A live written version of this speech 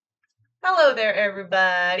Hello there,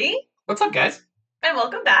 everybody, What's up, guys? and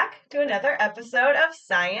welcome back to another episode of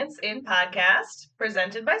Science in Podcast,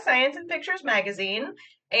 presented by Science in Pictures magazine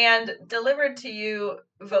and delivered to you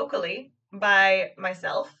vocally by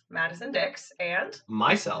myself, Madison Dix, and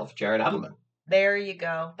Myself, Jared Edelman. there you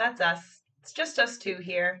go. That's us. It's just us two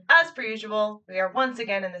here. As per usual, we are once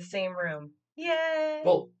again in the same room. Yay!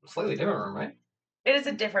 Well, slightly different room, right? It is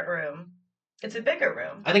a different room. It's a bigger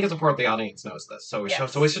room. I think it's important the audience knows this, so we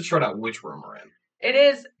Yes. should shout out which room we're in. It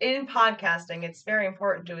is in podcasting, it's very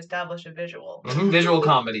important to establish a visual. Visual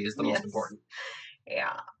comedy is the most Yes. important.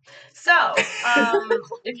 Yeah. So,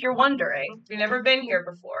 if you're wondering, if you've never been here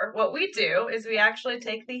before, what we do is we actually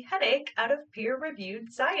take the headache out of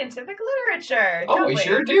peer-reviewed scientific literature. Oh, don't we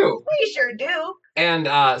sure do. We sure do.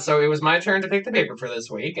 And so it was my turn to pick the paper for this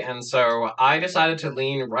week, and so I decided to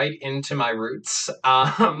lean right into my roots.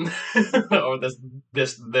 Oh,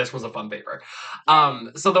 this was a fun paper.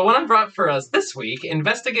 So the one I brought for us this week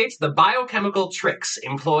investigates the biochemical tricks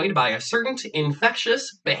employed by a certain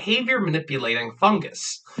infectious behavior manipulating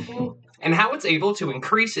fungus, and how it's able to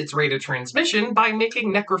increase its rate of transmission by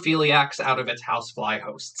making necrophiliacs out of its housefly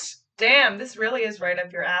hosts. Damn, this really is right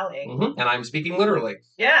up your alley. And I'm speaking literally.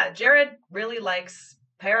 Yeah, Jared really likes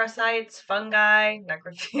parasites, fungi,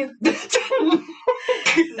 necrophilia.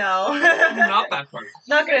 No. Not that fun.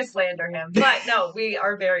 Not gonna slander him, but no, we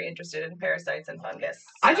are very interested in parasites and fungus.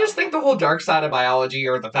 I just think the whole dark side of biology,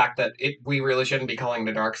 or the fact that we really shouldn't be calling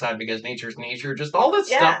the dark side because nature's nature, just all this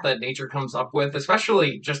stuff that nature comes up with,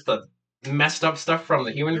 especially just the messed up stuff from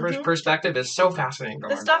the human perspective, is so fascinating.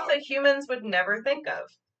 The stuff that humans would never think of.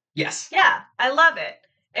 Yes. Yeah, I love it.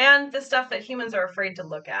 And the stuff that humans are afraid to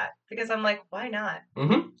look at, because I'm like, why not?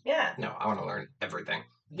 Yeah. No, I want to learn everything.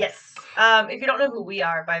 Yes. If you don't know who we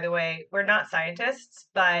are, by the way, we're not scientists,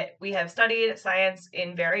 but we have studied science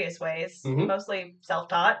in various ways, mostly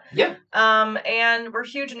self-taught. Yeah. And we're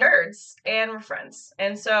huge nerds, and we're friends.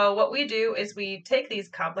 And so what we do is we take these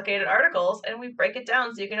complicated articles and we break it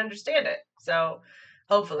down so you can understand it. So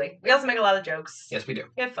hopefully. We also make a lot of jokes. Yes, we do.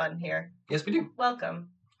 We have fun here. Yes, we do. Welcome.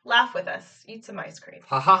 Laugh with us. Eat some ice cream.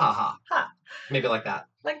 Ha ha ha ha. Ha. Maybe like that.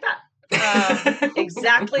 Like that.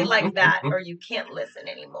 Exactly like that, or you can't listen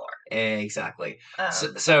anymore. Exactly.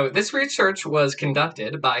 So this research was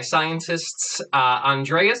conducted by scientists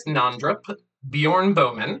Andreas Nandrup, Bjorn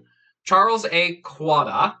Bowman, Charles A.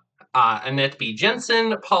 Quada, Annette B.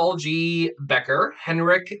 Jensen, Paul G. Becker,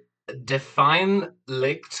 Henrik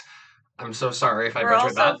Defeinlicht. I'm so sorry if I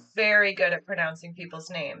butchered that. We're also very good at pronouncing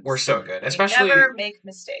people's names. We're so good. We never make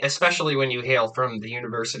mistakes. Especially when you hail from the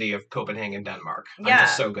University of Copenhagen, Denmark. Yeah. I'm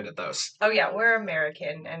just so good at those. Oh yeah, we're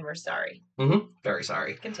American and we're sorry. Very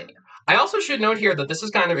sorry. Continue. I also should note here that this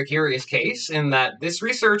is kind of a curious case in that this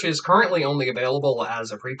research is currently only available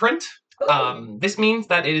as a preprint. This means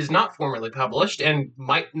that it is not formally published and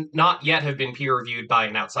might not yet have been peer-reviewed by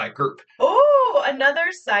an outside group. Oh,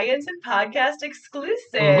 another Science and Podcast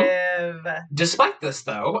exclusive. Despite this,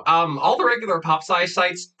 though, all the regular PopSci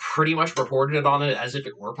sites pretty much reported on it as if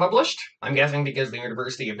it were published. I'm guessing because the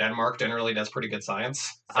University of Denmark generally does pretty good science.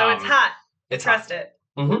 So it's hot. Trust it.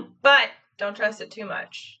 But don't trust it too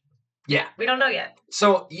much. Yeah. We don't know yet.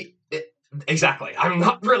 So... Exactly. I'm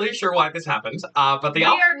not really sure why this happened, but we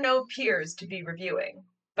are no peers to be reviewing.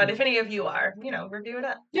 But if any of you are, review it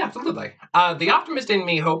up. Yeah, absolutely. The optimist in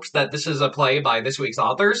me hopes that this is a play by this week's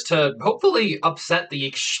authors to hopefully upset the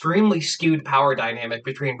extremely skewed power dynamic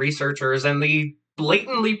between researchers and the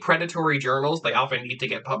blatantly predatory journals they often need to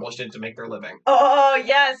get published in to make their living. Oh,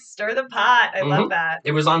 yes. Stir the pot. I love that.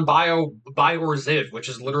 It was on BioRziv, which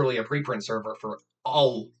is literally a preprint server for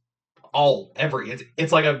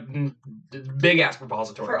it's like a big ass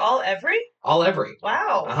repository. For all every? All every.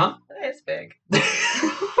 Wow. That is big.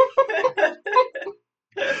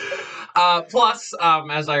 Plus,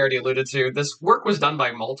 as I already alluded to, this work was done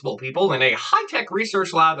by multiple people in a high-tech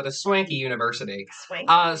research lab at a swanky university.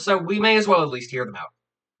 Swanky. So we may as well at least hear them out.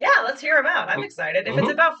 Yeah, let's hear them out. I'm excited. If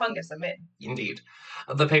it's about fungus, I'm in. Indeed.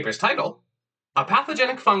 The paper's title: A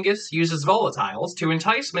pathogenic fungus uses volatiles to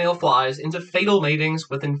entice male flies into fatal matings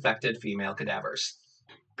with infected female cadavers.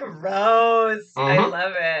 Gross. I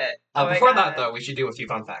love it. Before that, though, we should do a few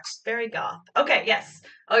fun facts. Very goth. Okay, yes.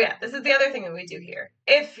 Oh, yeah. This is the other thing that we do here.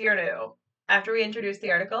 If you're new, after we introduce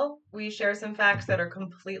the article, we share some facts that are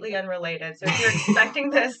completely unrelated. So if you're expecting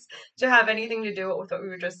this to have anything to do with what we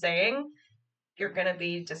were just saying, you're gonna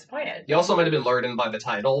be disappointed. You also might have been lured in by the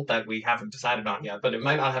title that we haven't decided on yet, but it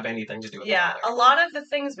might not have anything to do with Yeah, the a lot of the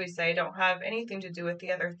things we say don't have anything to do with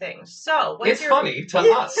the other things. So, what's It's your funny to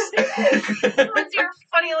us. what's your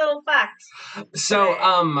funny little fact? So,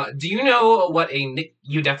 today? do you know what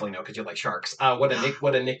you definitely know because you like sharks. What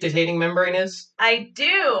a nictitating membrane is? I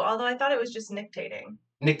do, although I thought it was just nictating.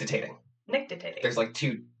 Nictitating. Nictitating. There's like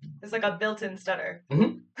two. It's like a built-in stutter.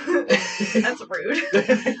 Mhm. That's rude.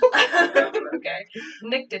 Okay.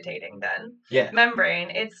 Nictitating then. Yeah. Membrane.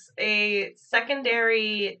 It's a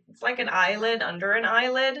secondary, it's like an eyelid under an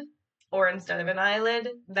eyelid, or instead of an eyelid,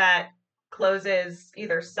 that closes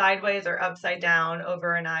either sideways or upside down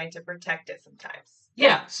over an eye to protect it sometimes.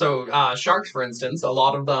 Yeah, so sharks, for instance, a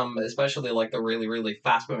lot of them, especially like the really, really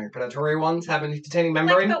fast-moving predatory ones, have a nictitating Like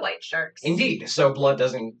membrane. the white sharks. Indeed. So blood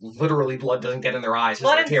doesn't get in their eyes.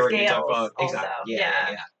 Blood as and they're tearing scales into, also. exactly.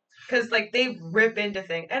 Yeah. Because like they rip into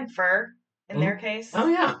things, and fur in their case. Oh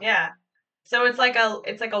yeah. Yeah. So it's like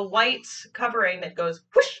a white covering that goes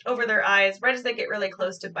whoosh over their eyes right as they get really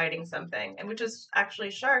close to biting something, and which is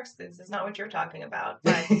actually sharks. This is not what you're talking about,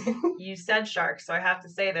 but you said sharks, so I have to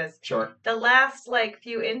say this. Sure. The last like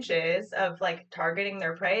few inches of like targeting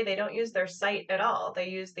their prey, they don't use their sight at all. They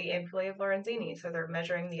use the ampullae of Lorenzini, so they're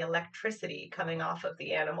measuring the electricity coming off of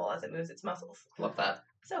the animal as it moves its muscles. Love that.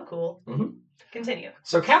 So cool. Mm-hmm. Continue.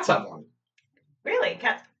 So cats have one. Really?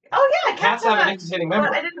 Cats? Oh yeah, Cats have a nictitating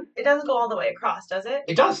membrane. But it doesn't go all the way across, does it?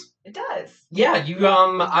 It does. It does. Yeah,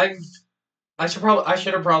 I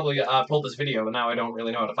should have probably pulled this video, but now I don't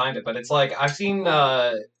really know how to find it. But it's like I've seen, you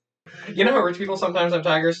know how rich people sometimes have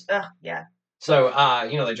tigers. Yeah. So,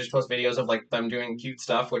 they just post videos of like them doing cute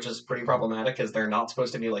stuff, which is pretty problematic because they're not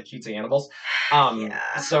supposed to be like cutesy animals.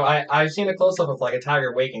 Yeah. So I've seen a close up of like a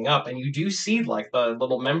tiger waking up, and you do see like the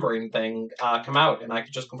little membrane thing come out, and I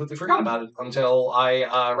just completely forgot about it until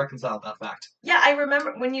I reconciled that fact. Yeah, I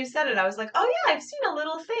remember when you said it, I was like, oh yeah, I've seen a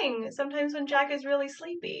little thing sometimes when Jack is really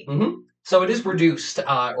sleepy. Mm-hmm. So it is reduced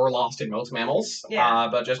or lost in most mammals,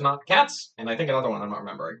 but just not cats, and I think another one I'm not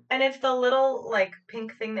remembering. And it's the little like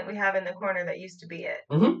pink thing that we have in the corner that used to be it.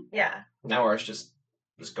 Mm-hmm. Yeah. Now ours just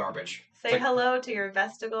garbage. Say hello to your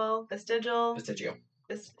vestigial.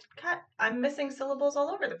 God, I'm missing syllables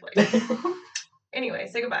all over the place. Anyway,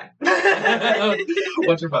 say goodbye.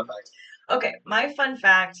 What's your fun fact? Okay, my fun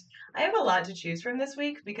fact. I have a lot to choose from this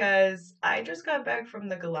week because I just got back from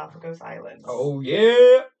the Galapagos Islands. Oh,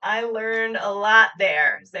 yeah! I learned a lot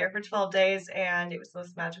there. I was there for 12 days, and it was the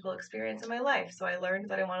most magical experience of my life. So I learned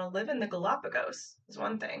that I want to live in the Galapagos, is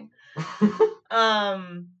one thing.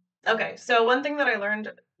 Okay, so one thing that I learned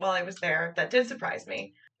while I was there that did surprise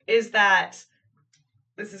me is that,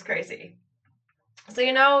 this is crazy. So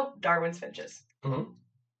you know Darwin's finches? Mm-hmm.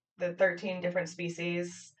 The 13 different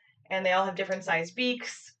species, and they all have different sized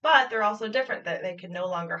beaks, but they're also different, that they can no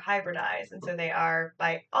longer hybridize, and so they are,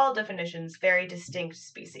 by all definitions, very distinct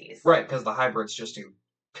species. Right, because the hybrids just do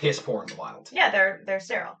piss poor in the wild. Yeah, they're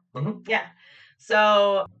sterile. Mm-hmm. Yeah.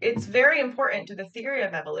 So it's very important to the theory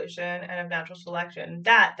of evolution and of natural selection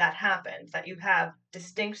that happened, that you have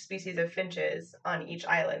distinct species of finches on each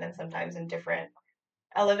island, and sometimes in different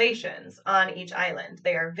elevations on each island.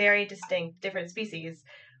 They are very distinct, different species,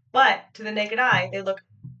 but to the naked eye, they look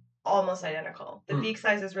almost identical. The beak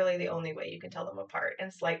size is really the only way you can tell them apart,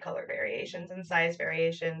 and slight color variations and size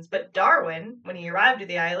variations. But Darwin, when he arrived at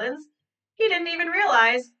the islands, he didn't even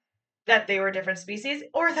realize that they were different species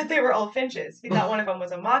or that they were all finches. He thought one of them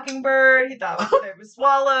was a mockingbird. He thought there was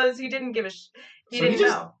swallows. He didn't give a he didn't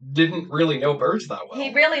know. Didn't really know birds that well.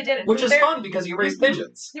 He really didn't. Which is fun because he raised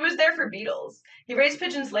pigeons. He was there for beetles. He raised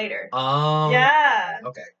pigeons later. Yeah.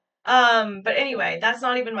 Okay. But anyway, that's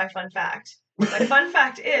not even my fun fact. My fun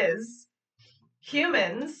fact is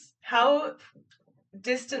humans, how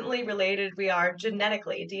distantly related we are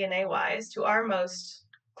genetically, DNA-wise, to our most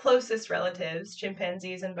closest relatives,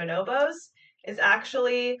 chimpanzees and bonobos, is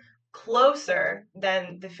actually closer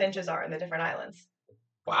than the finches are in the different islands.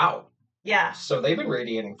 Wow. Yeah. So they've been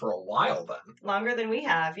radiating for a while then. Longer than we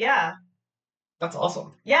have, yeah. That's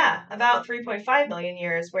awesome. Yeah, about 3.5 million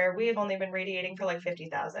years, where we have only been radiating for like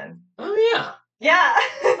 50,000. Oh, yeah. Yeah.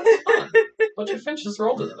 That's fun. Bunch of finches are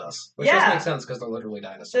older than us, which does make sense because they're literally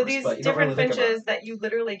dinosaurs. So these different finches that you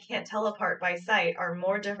literally can't tell apart by sight are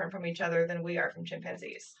more different from each other than we are from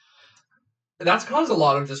chimpanzees. That's caused a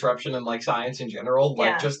lot of disruption in like science in general,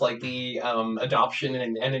 like just like the adoption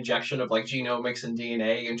and injection of like genomics and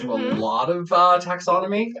DNA into a lot of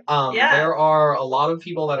taxonomy. There are a lot of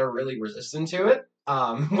people that are really resistant to it.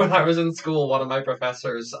 When I was in school, one of my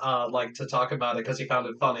professors liked to talk about it because he found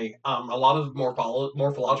it funny. A lot of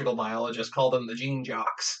morphological biologists call them the gene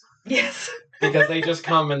jocks. Yes. because they just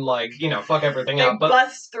come and like, fuck everything They up. But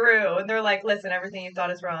bust through and they're like, listen, everything you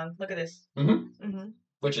thought is wrong. Look at this.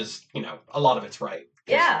 which is, a lot of it's right.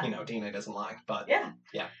 'Cause, Yeah. DNA doesn't lie. But Yeah.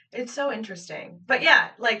 yeah. It's so interesting. But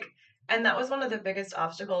yeah, like, and that was one of the biggest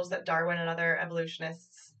obstacles that Darwin and other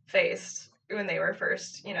evolutionists faced when they were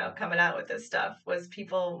first, coming out with this stuff, was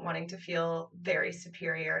people wanting to feel very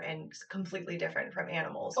superior and completely different from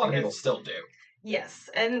animals. A lot of people still do. Yes,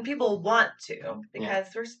 and people want to because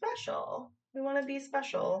we're special. We want to be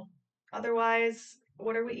special. Otherwise,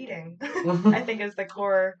 what are we eating? I think is the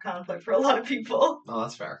core conflict for a lot of people. Oh,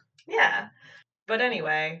 that's fair. Yeah. But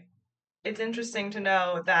anyway, it's interesting to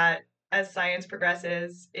know that as science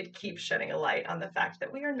progresses, it keeps shedding a light on the fact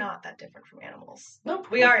that we are not that different from animals.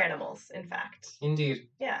 Nope. We are animals, in fact. Indeed.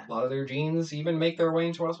 Yeah. A lot of their genes even make their way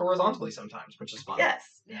into us horizontally sometimes, which is fun.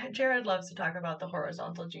 Yes. Jared loves to talk about the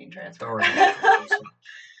horizontal gene transfer. The horizontal transfer.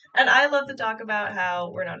 And I love to talk about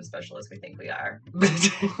how we're not as special as we think we are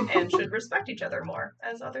and should respect each other more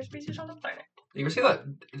as other species on the planet. You ever see that?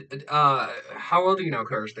 How well do you know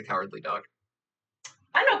Courage the Cowardly Dog?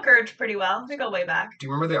 I know Courage pretty well. We go way back. Do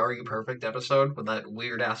you remember the Are You Perfect episode with that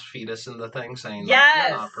weird-ass fetus in the thing saying, yes!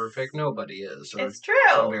 You're not perfect, nobody is. Or it's true.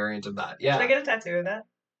 Some variant of that. Yeah. Should I get a tattoo of that?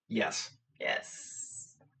 Yes.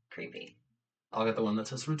 Yes. Creepy. I'll get the one that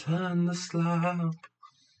says, Return the slap.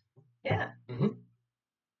 Yeah. You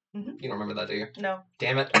don't remember that, do you? No.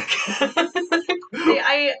 Damn it. See,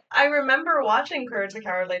 I remember watching Courage the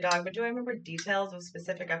Cowardly Dog, but do I remember details of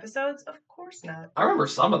specific episodes? Of course not. I remember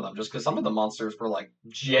some of them, just because some of the monsters were, like,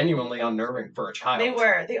 genuinely unnerving for a child. They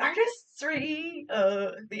were. The artistry,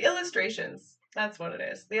 the illustrations. That's what it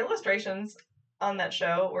is. The illustrations on that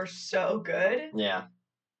show were so good. Yeah.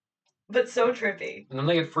 But so trippy. And then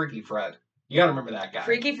they had Freaky Fred. You gotta remember that guy.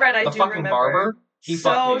 Freaky Fred, I do remember. The fucking barber. He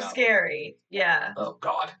so scary. Yeah. Oh,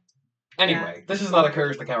 God. Anyway, This is not a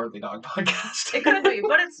Courage the Cowardly Dog podcast. It could be,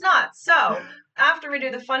 but it's not. So, after we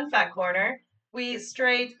do the fun fact corner, we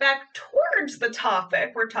stray back towards the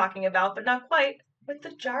topic we're talking about, but not quite, with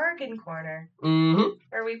the jargon corner.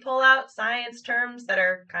 Where we pull out science terms that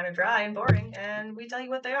are kind of dry and boring, and we tell you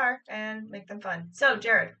what they are and make them fun. So,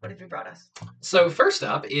 Jared, what have you brought us? So, first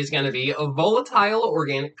up is going to be a volatile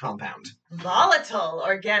organic compound. Volatile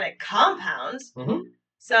organic compounds?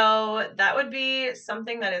 So that would be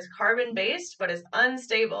something that is carbon-based, but is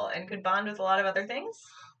unstable and could bond with a lot of other things?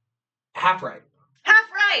 Half right. Half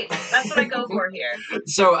right! That's what I go for here.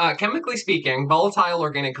 So, chemically speaking, volatile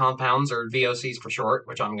organic compounds, or VOCs for short,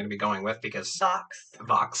 which I'm going to be going with because...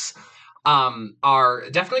 VOX. Are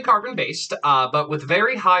definitely carbon-based, but with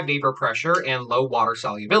very high vapor pressure and low water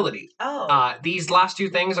solubility. Oh. These last two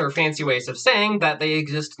things are fancy ways of saying that they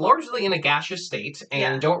exist largely in a gaseous state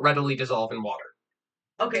and don't readily dissolve in water.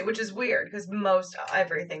 Okay, which is weird, because most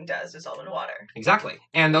everything does dissolve in water. Exactly.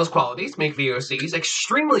 And those qualities make VOCs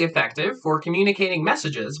extremely effective for communicating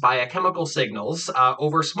messages via chemical signals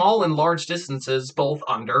over small and large distances, both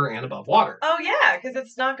under and above water. Oh, yeah, because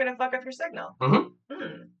it's not going to fuck up your signal.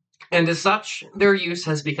 And as such, their use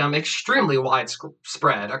has become extremely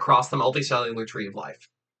widespread across the multicellular tree of life.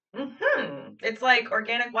 It's like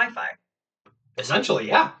organic Wi-Fi. Essentially,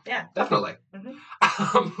 yeah. Yeah. Definitely.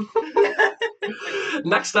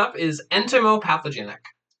 Next up is entomopathogenic.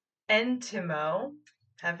 Entomo,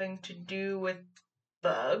 having to do with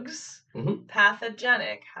bugs.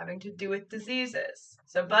 Pathogenic, having to do with diseases.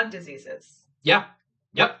 So bug diseases. Yeah.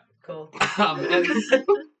 Yep. Cool.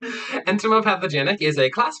 Entomopathogenic is a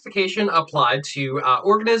classification applied to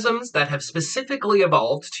organisms that have specifically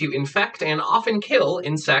evolved to infect and often kill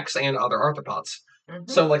insects and other arthropods.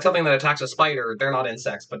 So, like something that attacks a spider, they're not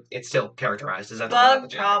insects, but it's still characterized as bug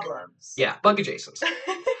problems. Yeah, bug adjacent.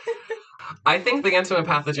 I think the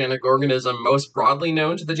entomopathogenic organism most broadly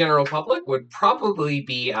known to the general public would probably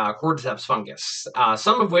be cordyceps fungus,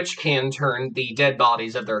 some of which can turn the dead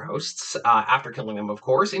bodies of their hosts, after killing them, of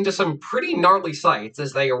course, into some pretty gnarly sights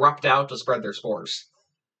as they erupt out to spread their spores.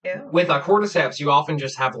 Ew. With cordyceps, you often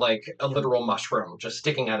just have, like, a literal mushroom just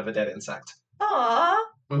sticking out of a dead insect. Aww.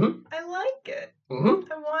 I like it. I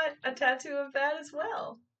want a tattoo of that as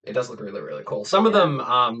well. It does look really, really cool. Some of them,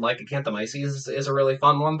 like Acanthamyces is a really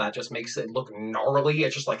fun one that just makes it look gnarly.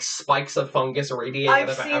 It's just like spikes of fungus radiating out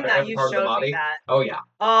of every part of the body. That. Oh, yeah.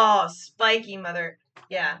 Oh, spiky mother.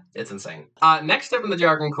 Yeah. It's insane. Next up in the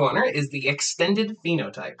jargon corner is the extended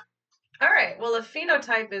phenotype. All right. Well, a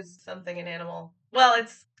phenotype is something an animal. Well,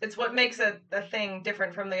 it's what makes a thing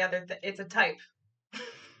different from the other. It's a type.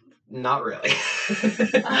 Not really.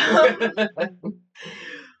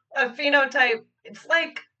 A phenotype,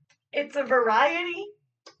 it's a variety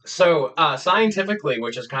So, scientifically,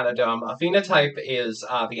 which is kind of dumb, a phenotype is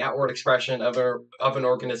the outward expression of an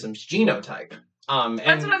organism's genotype. That's what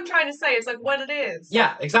And I'm trying to say. It's like what it is.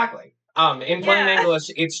 yeah, exactly. In plain Yeah. English,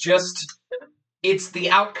 it's the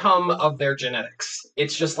outcome of their genetics.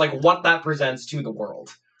 It's just like what that presents to the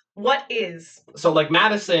world. What is? So, like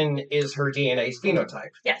Madison is her DNA's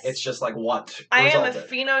phenotype. Yes. It's just like what I am a resulted.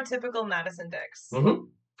 phenotypical Madison Dix. Mhm.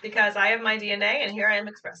 Because I have my DNA and here I am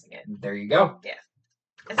expressing it. There you go. Yeah.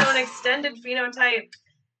 And so an extended phenotype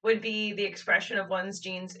would be the expression of one's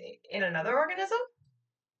genes in another organism?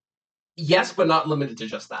 Yes, but not limited to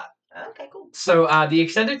just that. Okay, cool. So, the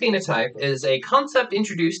extended phenotype is a concept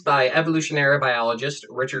introduced by evolutionary biologist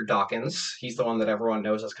Richard Dawkins. He's the one that everyone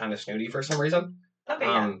knows as kind of snooty for some reason. Okay,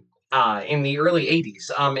 yeah. In the early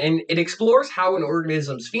 80s. And it explores how an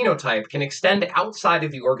organism's phenotype can extend outside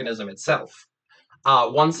of the organism itself.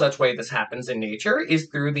 One such way this happens in nature is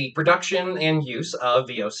through the production and use of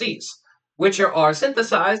VOCs, which are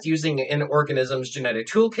synthesized using an organism's genetic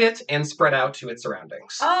toolkit and spread out to its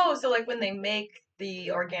surroundings. Oh, so like when they make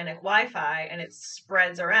the organic Wi-Fi and it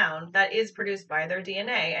spreads around, that is produced by their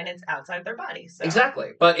DNA and it's outside their body. So.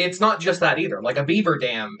 Exactly, but it's not just that either. Like a beaver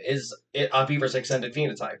dam is a beaver's extended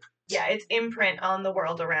phenotype. Yeah, its imprint on the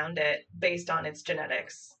world around it based on its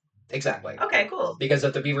genetics. Exactly. Okay, cool. Because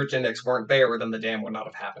if the beaver genetics weren't there, then the dam would not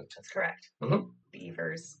have happened. That's correct. Mm-hmm.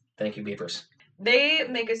 Beavers. Thank you, beavers. They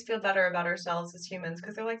make us feel better about ourselves as humans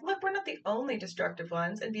because they're like, look, we're not the only destructive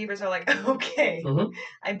ones. And beavers are like, okay,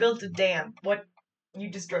 I built a dam. What? You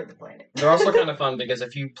destroyed the planet. They're also kind of fun because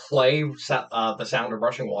if you play the sound of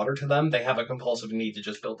rushing water to them, they have a compulsive need to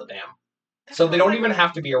just build a dam. So they don't even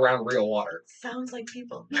have to be around real water. Sounds like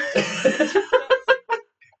people.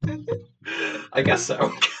 I guess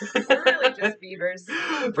so. We're really just beavers.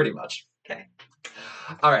 Pretty much. Okay.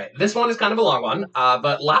 All right, this one is kind of a long one,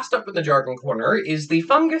 but last up in the jargon corner is the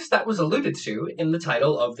fungus that was alluded to in the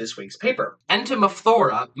title of this week's paper.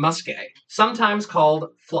 Entomophthora muscae, sometimes called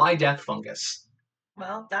fly death fungus.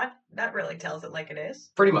 Well, that really tells it like it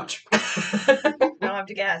is. Pretty much. I don't have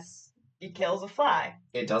to guess. It kills a fly.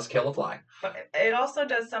 It does kill a fly. But it also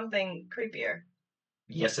does something creepier.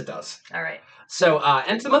 Yes, it does. All right. So,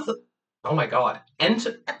 oh my god.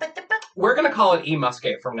 We're going to call it E.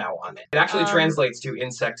 muscae from now on. It actually translates to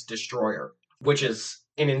insect destroyer, which is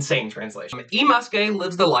an insane translation. E. muscae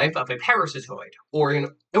lives the life of a parasitoid, or an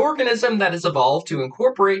organism that has evolved to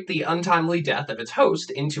incorporate the untimely death of its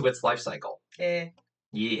host into its life cycle.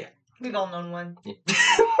 Yeah. We've all known one. I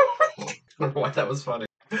don't know why that was funny.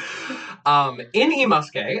 In E.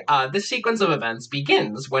 muscae, this sequence of events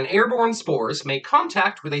begins when airborne spores make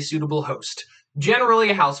contact with a suitable host.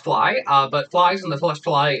 Generally a housefly, but flies in the flesh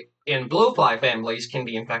fly and blowfly families can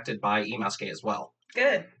be infected by E. muscae as well.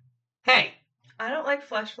 Good. Hey! I don't like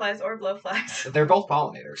flesh flies or blowflies. They're both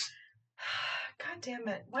pollinators. God damn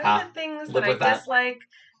it. Why do the things that I dislike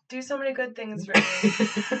do so many good things for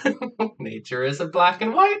me? Nature isn't black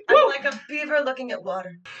and white. I'm like a beaver looking at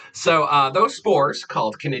water. So those spores,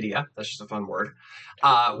 called conidia, that's just a fun word,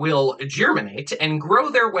 will germinate and grow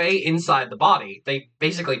their way inside the body. They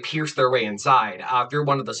basically pierce their way inside through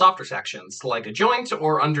one of the softer sections, like a joint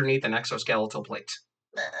or underneath an exoskeletal plate.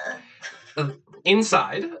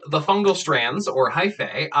 Inside, the fungal strands, or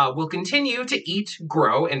hyphae, will continue to eat,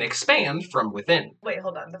 grow, and expand from within. Wait,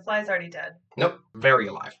 hold on. The fly's already dead. Nope, very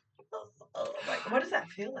alive. What does that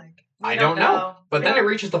feel like? I don't know. But then it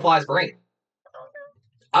reaches the fly's brain.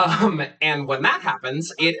 And when that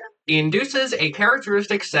happens, it induces a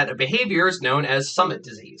characteristic set of behaviors known as summit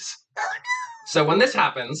disease. So when this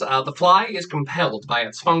happens, the fly is compelled by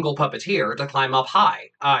its fungal puppeteer to climb up high,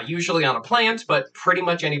 usually on a plant, but pretty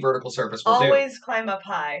much any vertical surface will Always climb up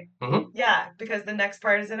high. Mm-hmm. Yeah, because the next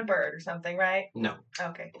part is in a bird or something, right? No.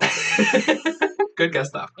 Okay. Good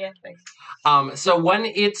guess, though. Yeah, thanks. So when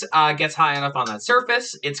it gets high enough on that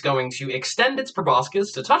surface, it's going to extend its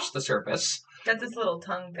proboscis to touch the surface. That's this little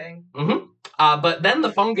tongue thing. Mm-hmm. But then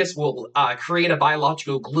the fungus will create a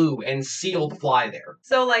biological glue and seal the fly there.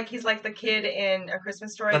 So, like, he's like the kid in A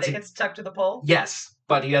Christmas Story that gets stuck to the pole? Yes,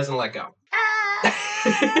 but he doesn't let go.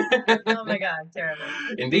 Oh my god, terrible.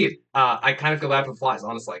 Indeed. I kind of feel bad for flies,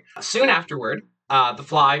 honestly. Soon afterward, the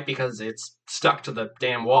fly, because it's stuck to the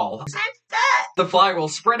damn wall, the fly will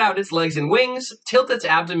spread out its legs and wings, tilt its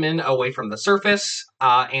abdomen away from the surface,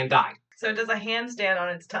 and die. So it does a handstand on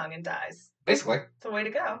its tongue and dies. Basically. It's a way to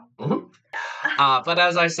go. Mm-hmm. But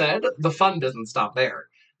as I said, the fun doesn't stop there.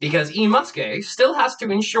 Because E. muscae still has to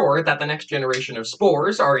ensure that the next generation of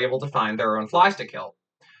spores are able to find their own flies to kill.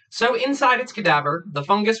 So inside its cadaver, the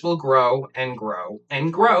fungus will grow and grow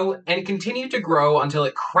and grow and continue to grow until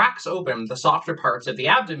it cracks open the softer parts of the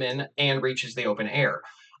abdomen and reaches the open air.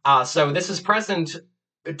 So this is present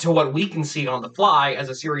to what we can see on the fly as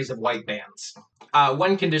a series of white bands.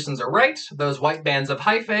 When conditions are right, those white bands of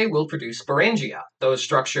hyphae will produce sporangia, those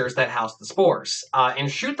structures that house the spores,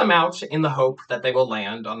 and shoot them out in the hope that they will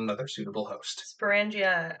land on another suitable host.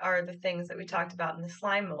 Sporangia are the things that we talked about in the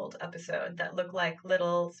slime mold episode that look like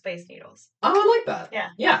little space needles. Oh, I like that. Yeah.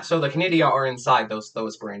 Yeah, so the conidia are inside those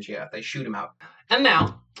sporangia. They shoot them out. And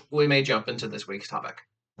now, we may jump into this week's topic.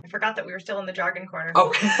 I forgot that we were still in the jargon corner.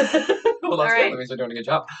 Oh, well, that's All good. right. That means we're doing a good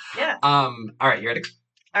job. Yeah. All right, you ready?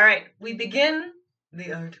 All right, we begin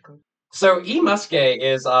the article. So E. muscae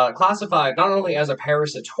is classified not only as a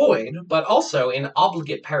parasitoid, but also an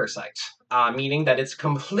obligate parasite, meaning that it's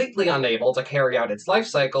completely unable to carry out its life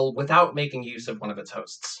cycle without making use of one of its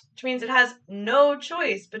hosts. Which means it has no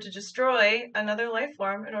choice but to destroy another life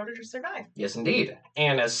form in order to survive. Yes, indeed.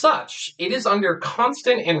 And as such, it is under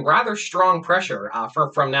constant and rather strong pressure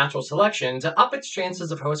from natural selection to up its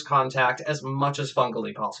chances of host contact as much as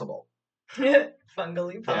fungally possible.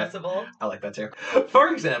 Fungally possible. I like that too.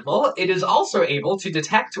 For example, it is also able to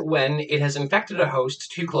detect when it has infected a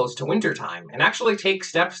host too close to wintertime, and actually take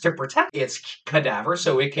steps to protect its cadaver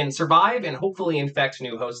so it can survive and hopefully infect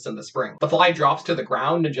new hosts in the spring. The fly drops to the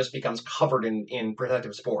ground and just becomes covered in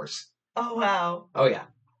protective spores. Oh, wow. Oh yeah.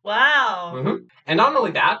 Wow. Mm-hmm. And not only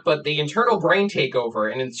that, but the internal brain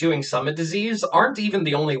takeover and ensuing summit disease aren't even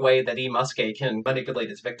the only way that E. muscae can manipulate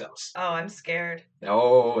its victims. Oh, I'm scared.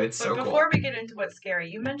 Oh, it's But so cool. before we get into what's scary,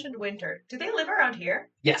 you mentioned winter. Do they live around here?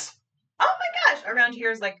 Yes. Oh my gosh! Around here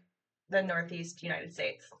is like the Northeast United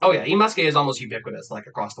States. Oh yeah, E. muscae is almost ubiquitous, like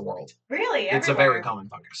across the world. Really? It's a very common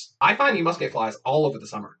fungus. I find E. muscae flies all over the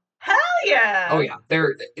summer. Hell yeah! Oh yeah,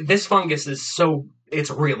 this fungus is it's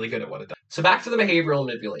really good at what it does. So back to the behavioral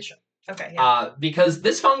manipulation. Okay, yeah. Because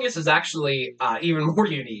this fungus is actually even more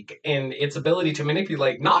unique in its ability to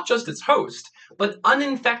manipulate not just its host, but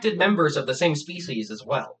uninfected members of the same species as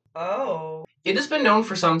well. Oh. It has been known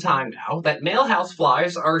for some time now that male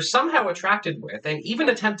houseflies are somehow attracted with and even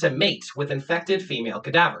attempt to mate with infected female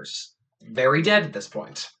cadavers. Very dead at this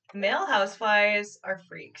point. Male houseflies are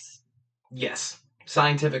freaks. Yes,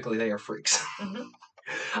 scientifically they are freaks. Mm-hmm.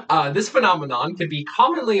 This phenomenon can be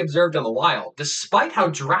commonly observed in the wild, despite how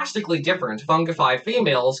drastically different fungified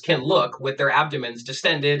females can look with their abdomens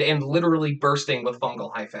distended and literally bursting with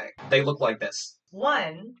fungal hyphae. They look like this.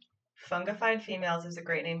 1, fungified females is a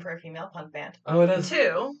great name for a female punk band. Oh, it is.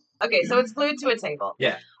 2, okay, so it's glued to a table.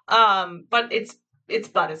 Yeah. But its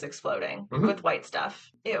butt is exploding with white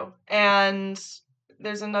stuff. Ew. And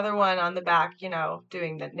there's another one on the back,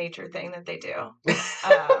 doing the nature thing that they do.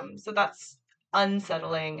 So that's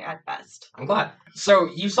unsettling at best. I'm glad. So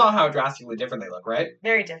you saw how drastically different they look, right?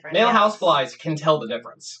 Very different. Male yes. houseflies can tell the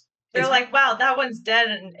difference. They're like, wow, that one's dead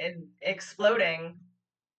and exploding.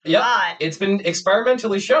 Yep. Hot. It's been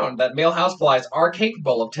experimentally shown that male houseflies are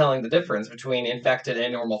capable of telling the difference between infected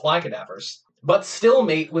and normal fly cadavers, but still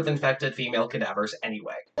mate with infected female cadavers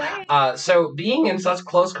anyway. So being in such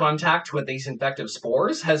close contact with these infective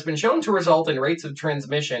spores has been shown to result in rates of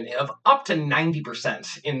transmission of up to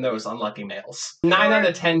 90% in those unlucky males. 9 out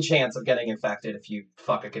of 10 chance of getting infected if you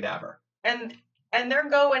fuck a cadaver. And they're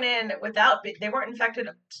going in they weren't infected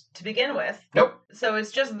to begin with. Nope. So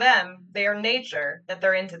it's just them, their nature, that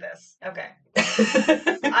they're into this. Okay.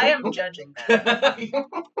 I am judging them.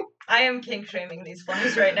 I am kink shaming these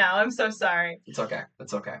flies right now. I'm so sorry. It's okay.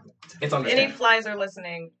 It's okay. It's understandable. Any flies are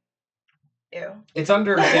listening. Ew. It's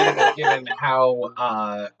understandable given how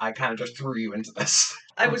I kind of just threw you into this.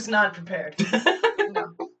 I was not prepared.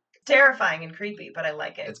 No. Terrifying and creepy, but I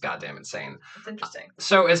like it. It's goddamn insane. It's interesting.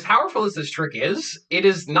 So as powerful as this trick is, it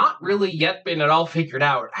has not really yet been at all figured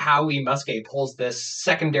out how E. muscae pulls this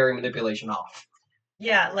secondary manipulation off.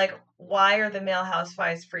 Yeah, like, why are the male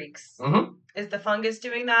houseflies freaks? Mm-hmm. Is the fungus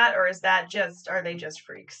doing that, or are they just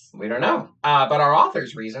freaks? We don't know. But our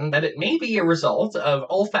authors reason that it may be a result of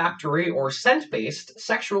olfactory or scent-based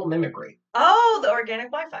sexual mimicry. Oh, the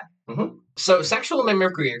organic Wi-Fi. Mm-hmm. So sexual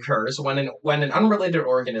mimicry occurs when an unrelated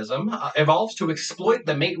organism evolves to exploit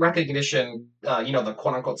the mate recognition, the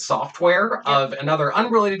quote-unquote software of another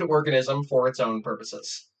unrelated organism for its own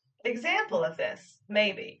purposes. Example of this,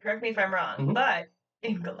 maybe, correct me if I'm wrong, but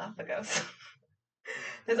in Galapagos,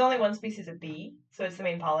 there's only one species of bee, so it's the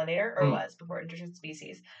main pollinator, or was before it introduced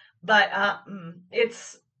species. But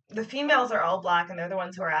the females are all black, and they're the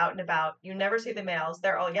ones who are out and about. You never see the males;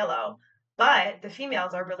 they're all yellow. But the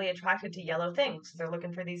females are really attracted to yellow things. They're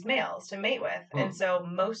looking for these males to mate with, and so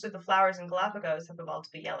most of the flowers in Galapagos have evolved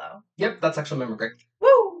to be yellow. Yep, that's sexual mimicry.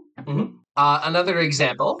 Woo! Mm-hmm. Another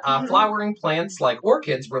example, flowering plants like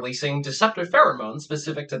orchids releasing deceptive pheromones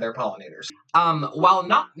specific to their pollinators. While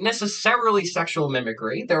not necessarily sexual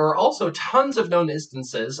mimicry, there are also tons of known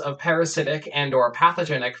instances of parasitic and or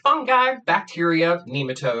pathogenic fungi, bacteria,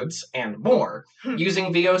 nematodes, and more,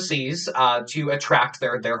 using VOCs to attract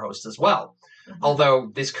their hosts as well.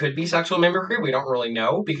 Although this could be sexual mimicry, we don't really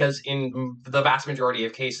know, because in the vast majority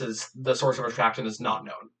of cases, the source of attraction is not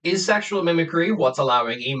known. Is sexual mimicry what's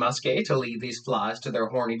allowing E. muscae to lead these flies to their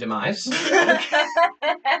horny demise?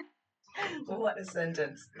 What a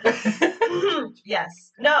sentence. Yes.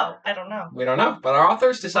 No, I don't know. We don't know, but our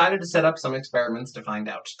authors decided to set up some experiments to find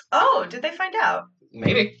out. Oh, did they find out?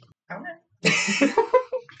 Maybe. Okay.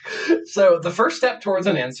 So the first step towards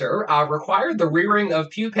an answer required the rearing of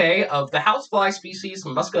pupae of the housefly species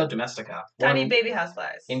Musca domestica. Tiny baby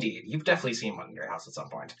houseflies. Indeed. You've definitely seen one in your house at some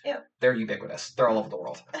point. Yep. They're ubiquitous. They're all over the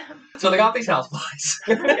world. So they got these houseflies.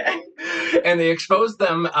 Okay. And they exposed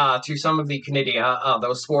them to some of the conidia,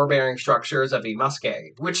 those spore-bearing structures of E.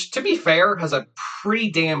 muscae, which, to be fair, has a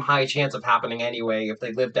pretty damn high chance of happening anyway if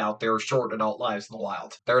they lived out their short adult lives in the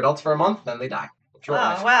wild. They're adults for a month, then they die. Short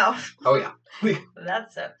life. Wow. Oh, yeah.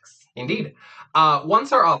 That sucks. Indeed.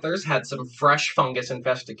 Once our authors had some fresh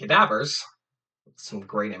fungus-infested cadavers, some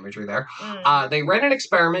great imagery there, they ran an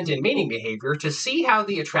experiment in mating behavior to see how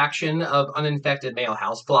the attraction of uninfected male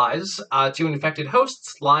houseflies to infected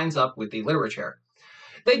hosts lines up with the literature.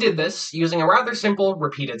 They did this using a rather simple,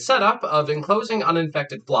 repeated setup of enclosing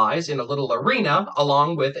uninfected flies in a little arena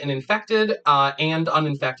along with an infected and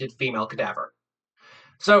uninfected female cadaver.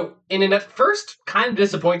 So, in an at first kind of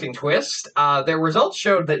disappointing twist, their results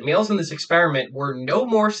showed that males in this experiment were no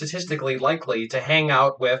more statistically likely to hang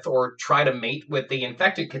out with or try to mate with the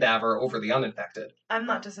infected cadaver over the uninfected. I'm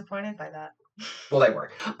not disappointed by that. Well, they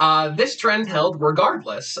were. This trend held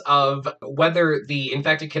regardless of whether the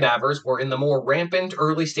infected cadavers were in the more rampant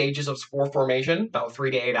early stages of spore formation, about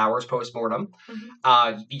 3 to 8 hours post-mortem.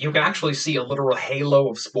 You can actually see a literal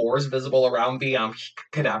halo of spores visible around the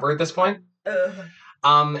cadaver at this point.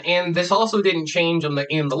 And this also didn't change in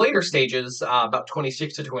the later stages, about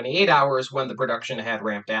 26 to 28 hours when the production had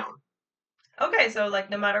ramped down. Okay, so like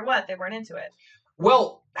no matter what, they weren't into it.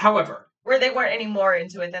 Well, however. Or they weren't any more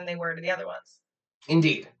into it than they were to the other ones.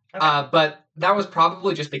 Indeed. Okay. But that was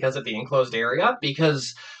probably just because of the enclosed area,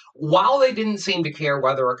 because while they didn't seem to care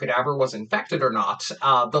whether a cadaver was infected or not,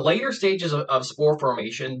 the later stages of spore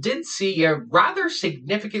formation did see a rather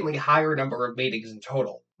significantly higher number of matings in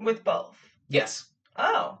total. With both? Yes.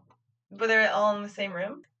 Oh. Were they all in the same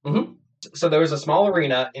room? Mm-hmm. So there was a small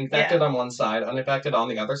arena, infected on one side, uninfected on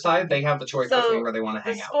the other side. They have the choice between where they want to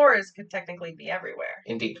hang out. The spores could technically be everywhere.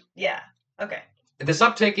 Indeed. Yeah. Okay. This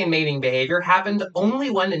uptick in mating behavior happened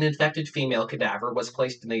only when an infected female cadaver was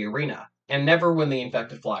placed in the arena, and never when the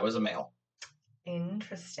infected fly was a male.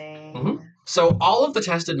 Interesting. Mm-hmm. So all of the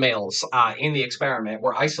tested males in the experiment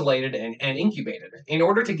were isolated and incubated in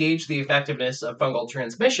order to gauge the effectiveness of fungal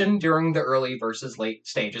transmission during the early versus late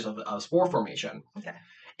stages of spore formation. Okay.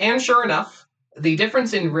 And sure enough, the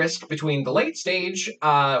difference in risk between the late stage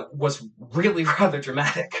was really rather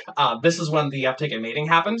dramatic. This is when the uptick in mating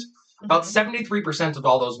happened. About 73% of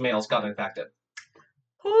all those males got infected.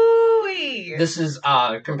 Hooey! This is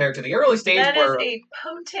compared to the early stage where... That is a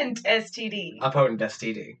potent STD. A potent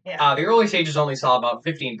STD. Yeah. The early stages only saw about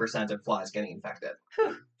 15% of flies getting infected.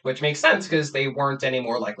 Whew. Which makes sense because they weren't any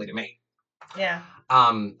more likely to mate. Yeah.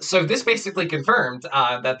 So this basically confirmed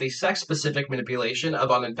that the sex-specific manipulation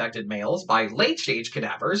of uninfected males by late-stage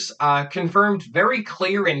cadavers confirmed very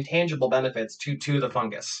clear and tangible benefits to the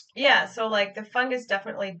fungus. Yeah, so like the fungus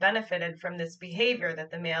definitely benefited from this behavior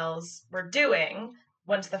that the males were doing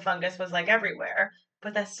once the fungus was like everywhere.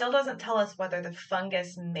 But that still doesn't tell us whether the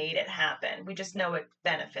fungus made it happen. We just know it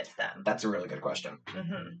benefits them. That's a really good question.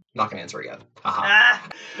 Mm-hmm. Not going to answer it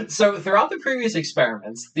yet. So throughout the previous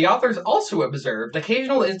experiments, the authors also observed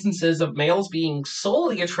occasional instances of males being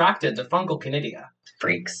solely attracted to fungal conidia.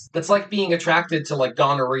 Freaks. That's like being attracted to like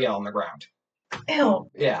gonorrhea on the ground. Ew.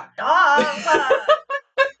 Yeah.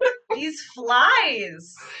 These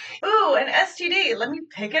flies. Ooh, an STD. Let me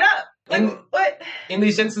pick it up. What? In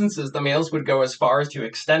these instances, the males would go as far as to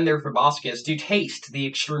extend their proboscis to taste the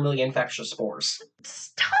extremely infectious spores.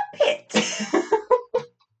 Stop it!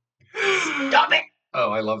 Stop it!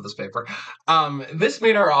 Oh, I love this paper. This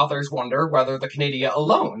made our authors wonder whether the conidia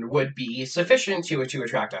alone would be sufficient to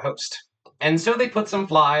attract a host. And so they put some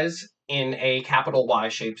flies in a capital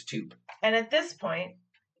Y-shaped tube. And at this point,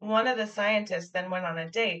 one of the scientists then went on a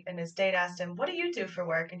date, and his date asked him, "What do you do for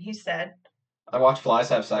work?" And he said, "I watch flies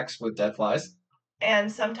have sex with dead flies."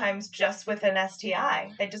 and sometimes just with an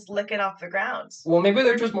STI. They just lick it off the ground. Well, maybe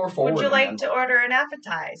they're just more forward. Would you like to order an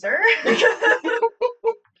appetizer?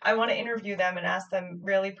 I want to interview them and ask them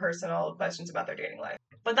really personal questions about their dating life.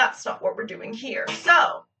 But that's not what we're doing here.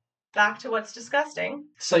 So, back to what's disgusting.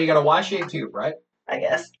 So you got a Y-shaped tube, right? I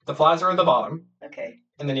guess. The flies are at the bottom. Okay.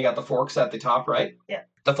 And then you got the forks at the top, right? Yeah.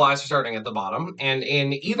 The flies are starting at the bottom. And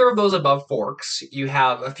in either of those above forks, you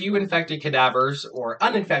have a few infected cadavers or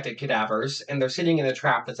uninfected cadavers, and they're sitting in a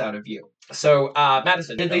trap that's out of view. So,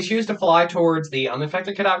 Madison, did they choose to fly towards the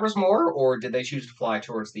uninfected cadavers more, or did they choose to fly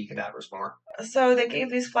towards the cadavers more? So they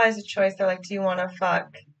gave these flies a choice. They're like, do you want to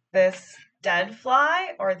fuck this dead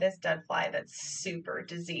fly or this dead fly that's super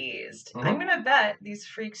diseased? Mhm. I'm going to bet these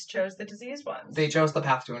freaks chose the diseased ones. They chose the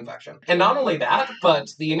path to infection. And not only that, but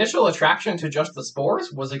the initial attraction to just the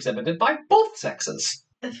spores was exhibited by both sexes.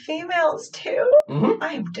 The females, too? Mm-hmm.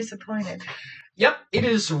 I am disappointed. Yep, it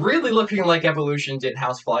is really looking like evolution did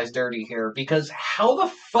houseflies dirty here, because how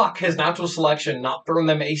the fuck has natural selection not thrown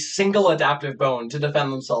them a single adaptive bone to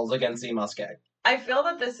defend themselves against E. muscae? I feel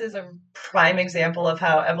that this is a prime example of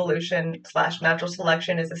how evolution/natural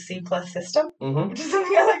selection is a C+ system, Mm-hmm. which is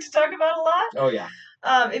something I like to talk about a lot. Oh, yeah.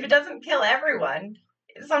 If it doesn't kill everyone,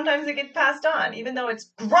 sometimes it gets passed on, even though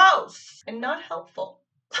it's gross and not helpful.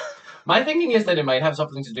 My thinking is that it might have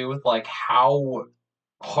something to do with, like, how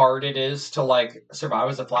hard it is to, like, survive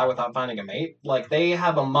as a fly without finding a mate. Like, they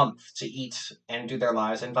have a month to eat and do their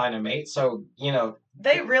lives and find a mate, so, you know...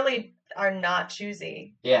 They really are not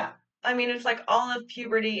choosy. Yeah. I mean, it's like all of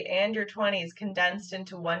puberty and your 20s condensed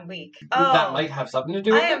into 1 week. That might have something to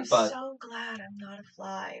do with I am it, but... so glad I'm not a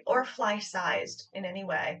fly, or fly-sized in any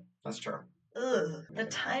way. That's true. Ugh, the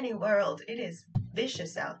tiny world. It is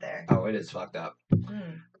vicious out there. Oh, it is fucked up.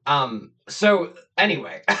 Mm. So,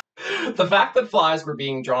 anyway... The fact that flies were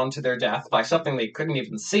being drawn to their death by something they couldn't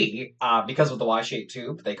even see, because of the Y-shaped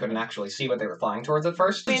tube, they couldn't actually see what they were flying towards at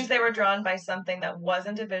first. Means they were drawn by something that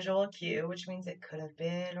wasn't a visual cue, which means it could have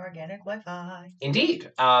been organic Wi-Fi.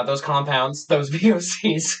 Indeed. Those compounds, those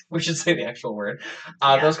VOCs, we should say the actual word,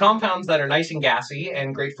 Yeah. those compounds that are nice and gassy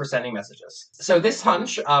and great for sending messages. So this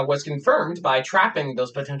hunch was confirmed by trapping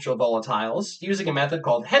those potential volatiles using a method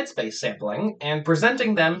called headspace sampling and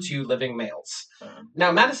presenting them to living males.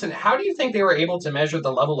 Now, Madison, how do you think they were able to measure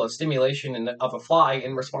the level of stimulation of a fly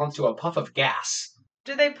in response to a puff of gas?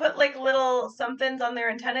 Do they put like little somethings on their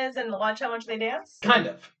antennas and watch how much they dance? Kind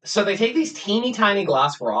of. So they take these teeny tiny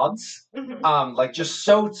glass rods, Mhm. like just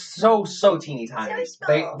so teeny tiny.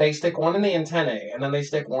 They stick one in the antennae and then they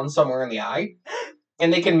stick one somewhere in the eye,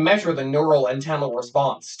 and they can measure the neural antennal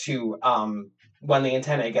response to when the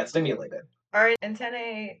antennae get stimulated. Are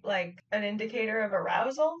antennae like an indicator of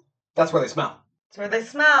arousal? That's where they smell. It's where they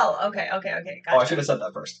smell. Okay, gotcha. Oh, I should have said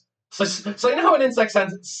that first. So you know how an insect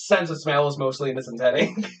sense of smell is mostly in its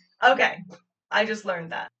antennae? Okay, I just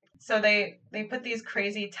learned that. So they put these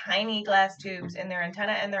crazy tiny glass tubes in their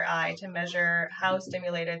antenna and their eye to measure how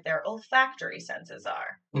stimulated their olfactory senses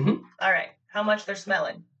are. Mhm. All right, how much they're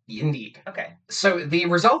smelling. Indeed. Okay. So the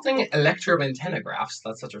resulting electroantennographs,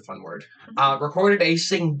 that's such a fun word, recorded a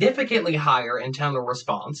significantly higher antennal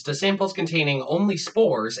response to samples containing only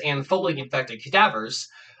spores and fully infected cadavers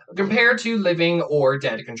compared to living or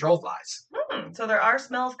dead control flies. So there are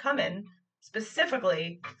smells coming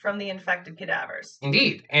specifically from the infected cadavers.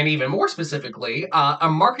 Indeed, and even more specifically, a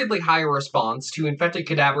markedly higher response to infected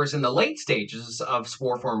cadavers in the late stages of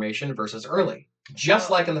spore formation versus early, just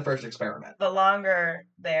like in the first experiment. The longer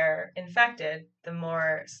they're infected, the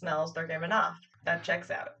more smells they're giving off. That checks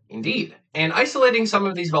out. Indeed. And isolating some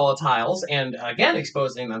of these volatiles and, again,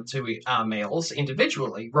 exposing them to males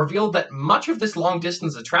individually revealed that much of this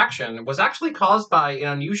long-distance attraction was actually caused by an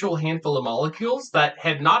unusual handful of molecules that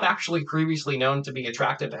had not actually previously known to be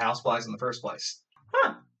attractive to houseflies in the first place.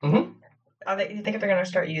 Huh. Mm-hmm. You think if they're going to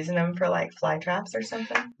start using them for, like, fly traps or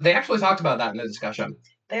something? They actually talked about that in the discussion.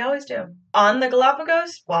 They always do. On the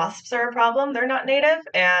Galapagos, wasps are a problem. They're not native,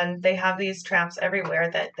 and they have these traps everywhere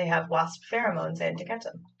that they have wasp pheromones in to catch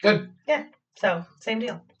them. Good. Yeah, so same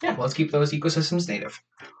deal. Yeah, let's keep those ecosystems native.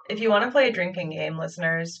 If you want to play a drinking game,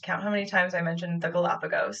 listeners, count how many times I mentioned the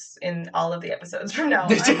Galapagos in all of the episodes from now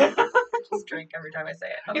on. I just drink every time I say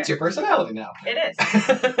it. Okay. It's your personality now. It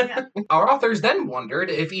is. Yeah. Our authors then wondered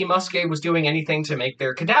if E. muscae was doing anything to make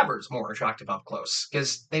their cadavers more attractive up close,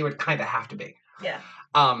 because they would kind of have to be. Yeah.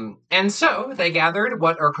 And so they gathered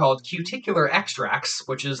what are called cuticular extracts,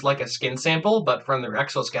 which is like a skin sample, but from their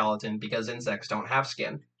exoskeleton, because insects don't have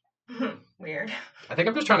skin. Weird. I think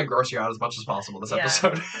I'm just trying to gross you out as much as possible this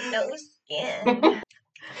episode. No skin.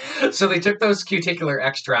 So they took those cuticular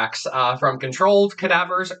extracts from controlled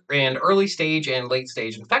cadavers and early stage and late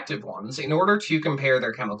stage infected ones in order to compare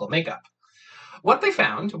their chemical makeup. What they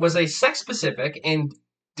found was a sex-specific and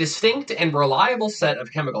distinct and reliable set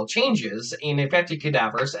of chemical changes in infected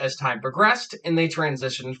cadavers as time progressed and they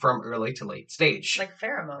transitioned from early to late stage. Like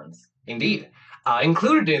pheromones. Indeed.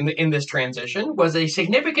 Included in this transition was a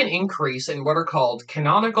significant increase in what are called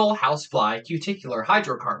canonical housefly cuticular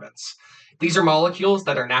hydrocarbons. These are molecules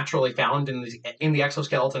that are naturally found in the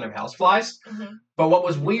exoskeleton of houseflies. Mm-hmm. But what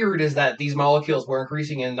was weird is that these molecules were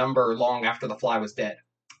increasing in number long after the fly was dead.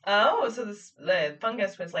 Oh, so the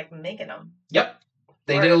fungus was like making them. Yep.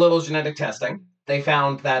 They did a little genetic testing. They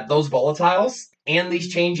found that those volatiles and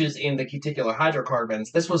these changes in the cuticular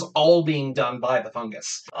hydrocarbons, this was all being done by the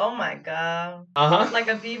fungus. Oh my god. Uh-huh. Like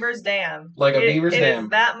a beaver's dam. Like a beaver's dam. It is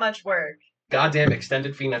that much work. Goddamn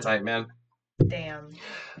extended phenotype, man. Damn.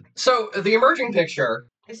 So, the emerging picture...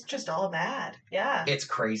 It's just all bad. Yeah. It's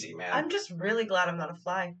crazy, man. I'm just really glad I'm not a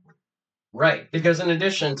fly. Right, because in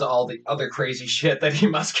addition to all the other crazy shit that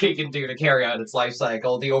muskeg can do to carry out its life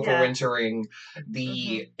cycle, the overwintering,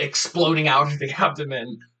 the exploding out of the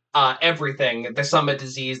abdomen, everything, the summit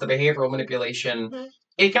disease, the behavioral manipulation,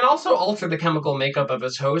 it can also alter the chemical makeup of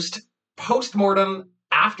its host post-mortem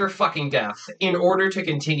after fucking death in order to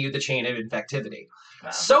continue the chain of infectivity.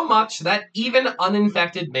 Wow. So much that even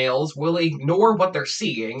uninfected males will ignore what they're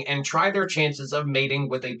seeing and try their chances of mating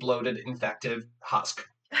with a bloated infective husk.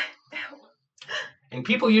 And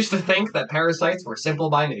people used to think that parasites were simple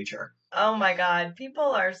by nature. Oh my god, people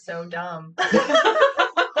are so dumb.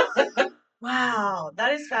 Wow,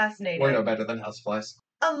 that is fascinating. We're no better than houseflies.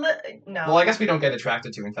 No. Well, I guess we don't get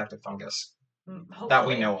attracted to infected fungus. Hopefully. That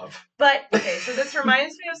we know of. But, okay, so this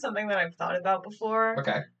reminds me of something that I've thought about before.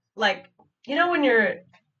 Okay. Like, you know when you're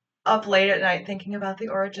up late at night thinking about the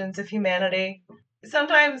origins of humanity?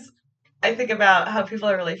 Sometimes I think about how people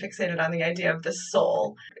are really fixated on the idea of the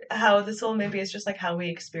soul. How the soul maybe is just like how we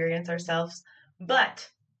experience ourselves. But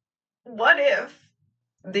what if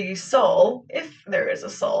the soul, if there is a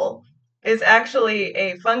soul, is actually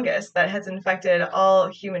a fungus that has infected all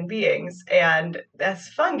human beings, and this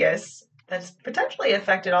fungus that's potentially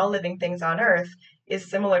affected all living things on Earth is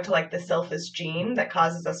similar to like the selfish gene that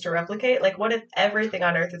causes us to replicate? Like, what if everything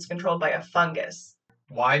on Earth is controlled by a fungus?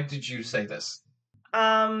 Why did you say this?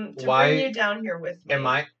 To bring you down here with me. Am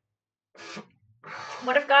I?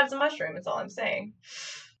 What if God's a mushroom? Is all I'm saying.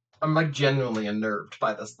 I'm like genuinely unnerved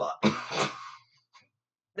by this thought.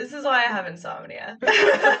 This is why I have insomnia.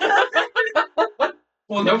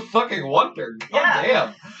 Well, no fucking wonder. God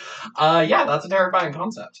damn. Yeah, that's a terrifying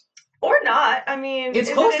concept. Or not. I mean, it's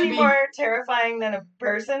is close it any to more terrifying than a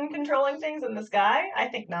person controlling things in the sky? I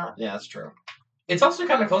think not. Yeah, that's true. It's also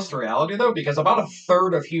kind of close to reality, though, because about a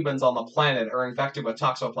third of humans on the planet are infected with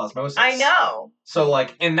toxoplasmosis. I know. So,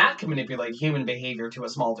 like, and that can manipulate human behavior to a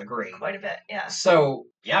small degree. Quite a bit, yeah. So,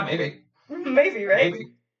 yeah, maybe. Maybe, right? Maybe.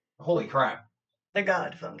 Holy crap. The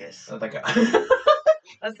God fungus. The God.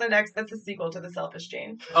 That's the sequel to the selfish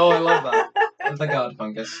gene. Oh, I love that. The God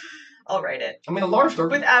fungus. I'll write it. I mean,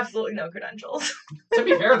 with absolutely no credentials. To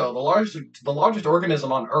be fair, though, the largest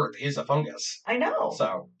organism on Earth is a fungus. I know.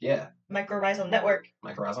 So, yeah. Mycorrhizal network.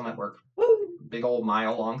 Mycorrhizal network. Woo! Big old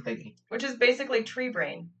mile-long thingy. Which is basically tree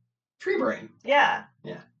brain. Tree brain? Yeah.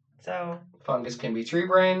 Yeah. So. Fungus can be tree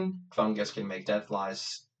brain. Fungus can make dead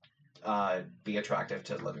flies be attractive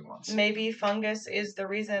to living ones. Maybe fungus is the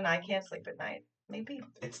reason I can't sleep at night. Maybe.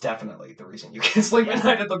 It's definitely the reason you can't sleep at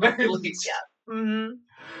night at the very least. Yeah.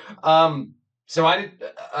 Mm-hmm. So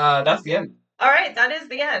that's the end. All right, that is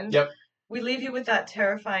the end. Yep. We leave you with that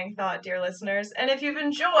terrifying thought, dear listeners. And if you've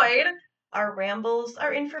enjoyed our rambles,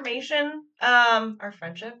 our information, our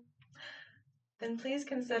friendship, then please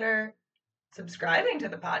consider subscribing to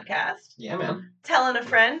the podcast. Yeah, man. Telling a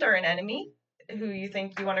friend or an enemy who you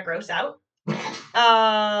think you want to gross out.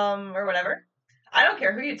 Or whatever. I don't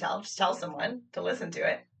care who you tell. Just tell someone to listen to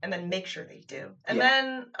it. And then make sure they do. And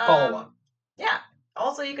then... follow up. Yeah.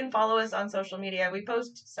 Also, you can follow us on social media. We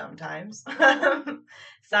post sometimes.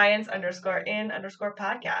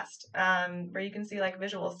 Science_in_podcast. Where you can see like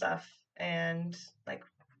visual stuff and like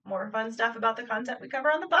more fun stuff about the content we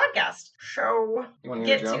cover on the podcast. So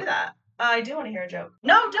get to that. I do want to hear a joke.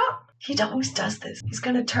 No, don't. He always does this. He's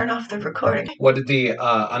going to turn off the recording. What did the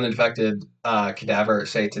uninfected cadaver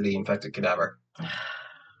say to the infected cadaver?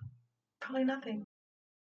 Probably nothing.